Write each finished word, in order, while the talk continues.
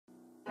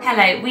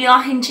Hello, we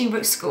are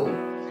Hinchingbrooke School.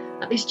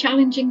 At this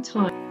challenging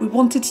time, we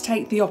wanted to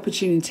take the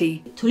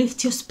opportunity to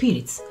lift your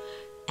spirits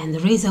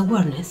and raise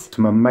awareness.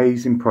 Some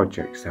amazing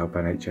projects to help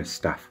NHS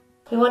staff.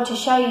 We want to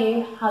show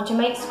you how to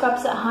make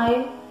scrubs at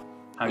home,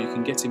 how you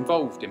can get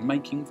involved in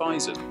making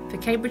visors for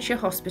Cambridgeshire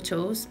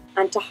hospitals,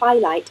 and to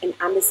highlight an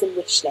Amazon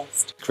wish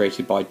list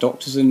created by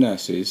doctors and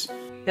nurses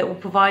that will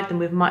provide them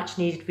with much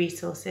needed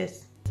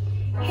resources.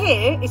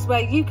 Here is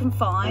where you can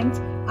find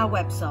our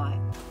website.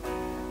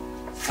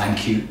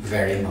 Thank you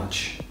very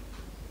much.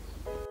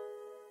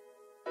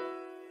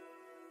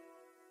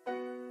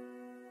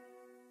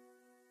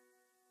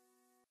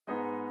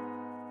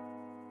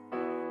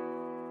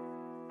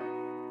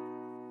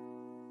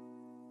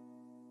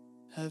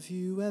 Have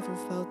you ever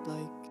felt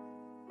like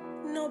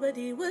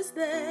nobody was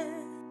there?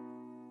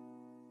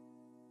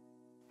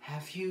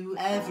 Have you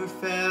ever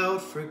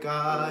felt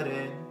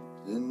forgotten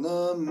in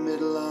the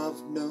middle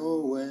of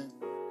nowhere?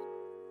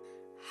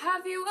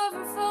 Have you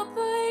ever felt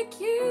like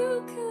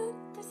you could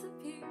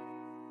disappear?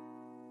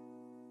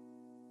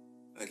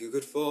 Like you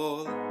could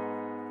fall,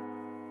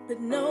 but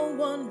no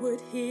one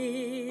would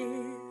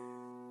hear.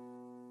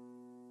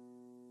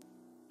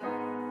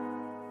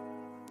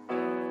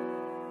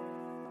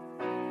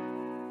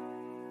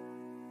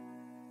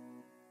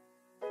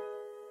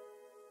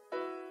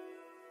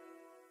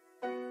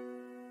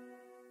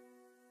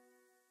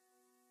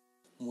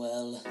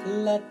 Well,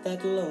 let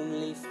that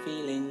lonely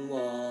feeling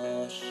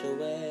wash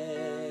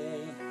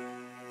away.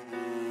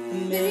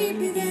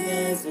 Maybe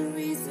there's a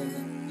reason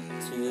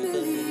to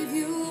believe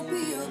you'll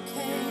be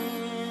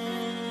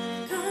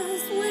okay.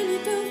 'Cause when you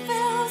don't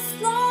feel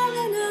strong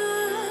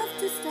enough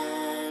to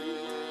stand,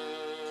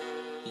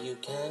 you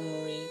can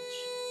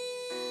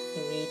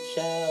reach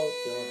out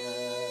your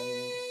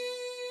hand.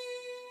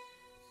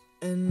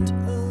 And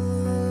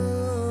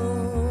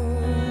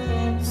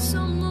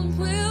someone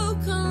will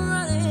come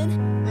running,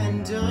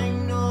 and I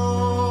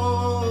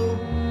know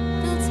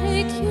they'll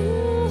take you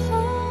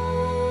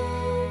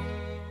home.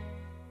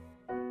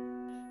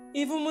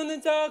 Even when the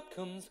dark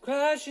comes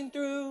crashing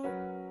through,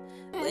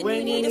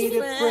 when you need a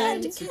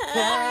friend to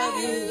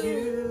carry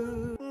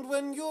you, and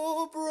when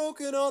you're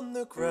broken on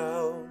the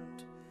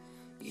ground,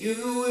 you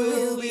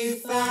will be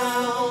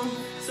found.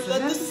 So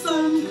let the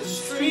sun come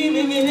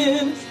streaming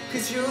in,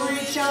 'cause you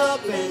reach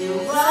up and you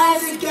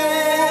rise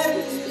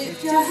again.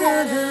 Lift your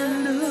head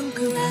and look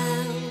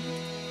around.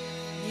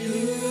 You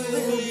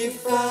will be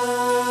found.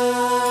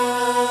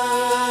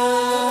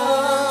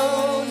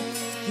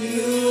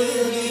 You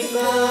will be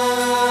found.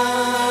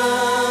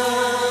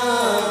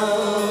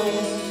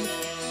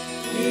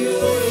 You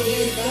will be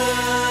found.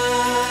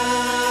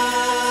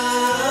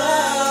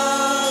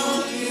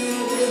 You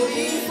will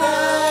be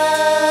found.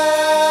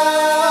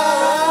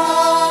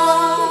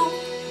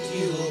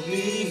 You will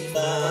be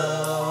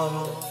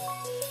found.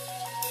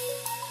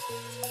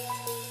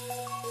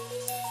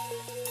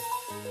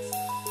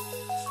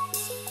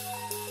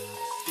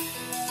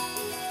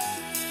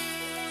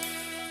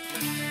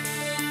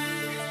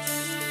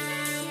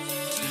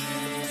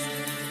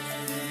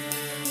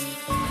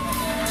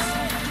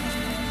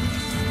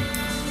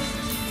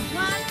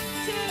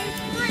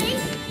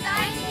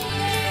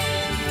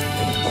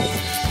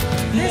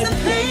 there's a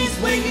place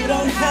where you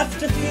don't have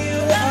to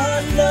feel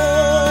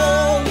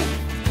alone.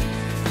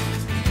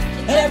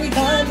 Every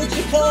time that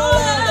you call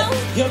out,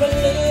 you're a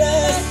little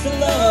less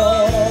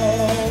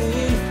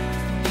alone.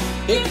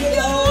 If you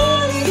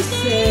only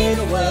say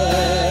the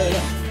word,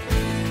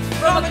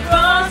 from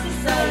across the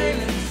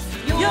silence,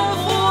 your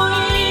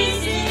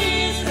voice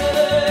is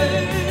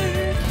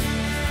heard.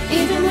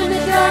 even when the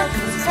dark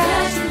comes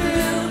crashing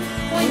through,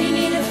 when you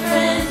need a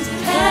friend to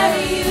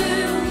carry you,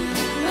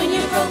 when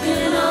you're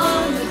broken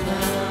on the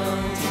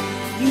ground,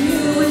 you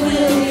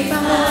will be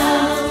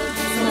found.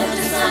 So let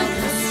the sun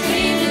come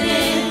streaming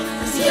in,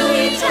 'cause you'll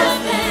reach up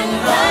and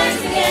rise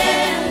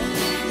again.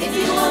 If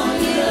you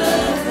only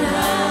look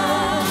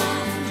around,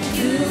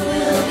 you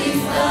will be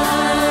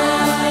found.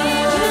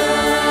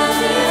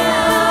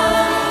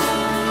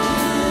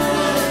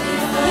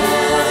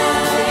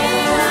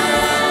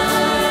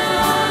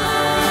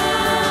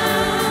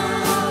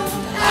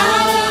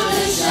 Out of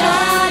the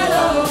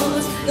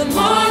shadows, the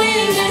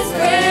morning is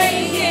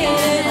breaking.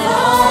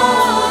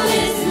 All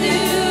is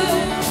new,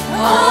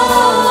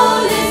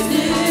 all is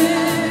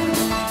new.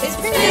 It's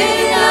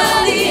filling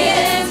up the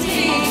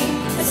empty,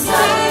 and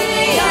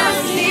suddenly I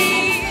see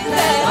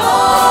that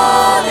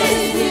all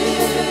is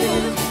new,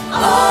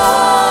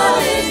 all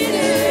is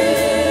new.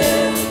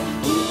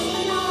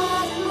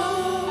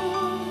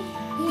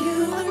 You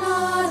are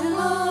not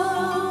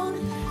alone,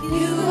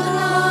 you are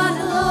not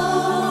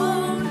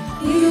alone,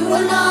 you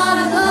are not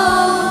alone,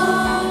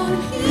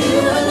 you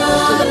are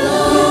not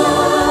alone,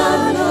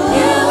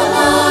 you are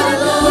not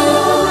alone,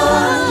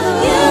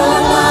 you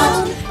are not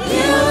alone,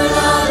 you are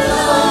not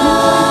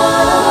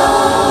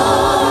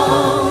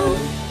alone.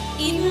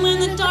 Even when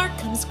the dark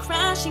comes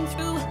crashing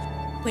through,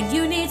 when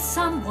you need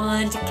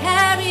someone to carry